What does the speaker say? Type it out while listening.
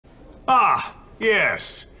Ah,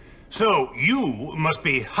 yes. So, you must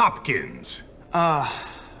be Hopkins.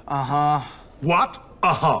 Uh-huh. What?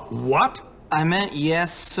 Uh-huh. What? I meant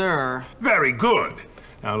yes, sir. Very good.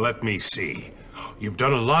 Now let me see. You've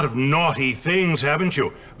done a lot of naughty things, haven't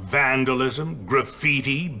you? Vandalism,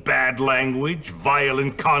 graffiti, bad language,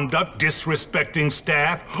 violent conduct, disrespecting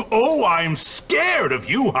staff. Oh, I'm scared of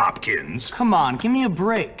you, Hopkins. Come on, give me a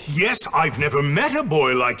break. Yes, I've never met a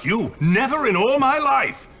boy like you. Never in all my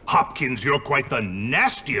life. Hopkins, you're quite the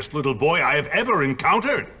nastiest little boy I have ever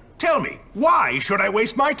encountered. Tell me, why should I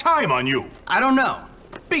waste my time on you? I don't know.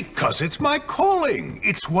 Because it's my calling.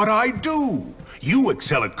 It's what I do. You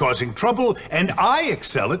excel at causing trouble, and I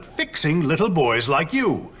excel at fixing little boys like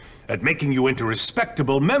you, at making you into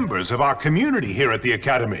respectable members of our community here at the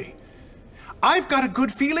Academy. I've got a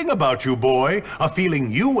good feeling about you, boy. A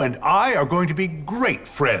feeling you and I are going to be great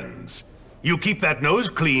friends. You keep that nose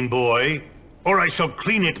clean, boy, or I shall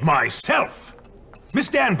clean it myself. Miss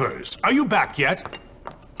Danvers, are you back yet?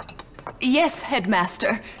 Yes,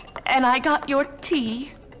 Headmaster. And I got your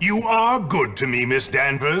tea. You are good to me, Miss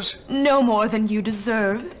Danvers. No more than you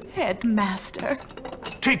deserve, Headmaster.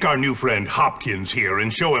 Take our new friend Hopkins here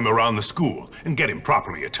and show him around the school and get him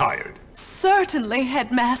properly attired. Certainly,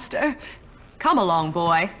 Headmaster. Come along,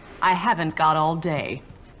 boy. I haven't got all day.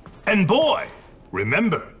 And boy,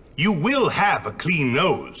 remember, you will have a clean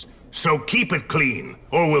nose. So keep it clean,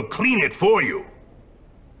 or we'll clean it for you.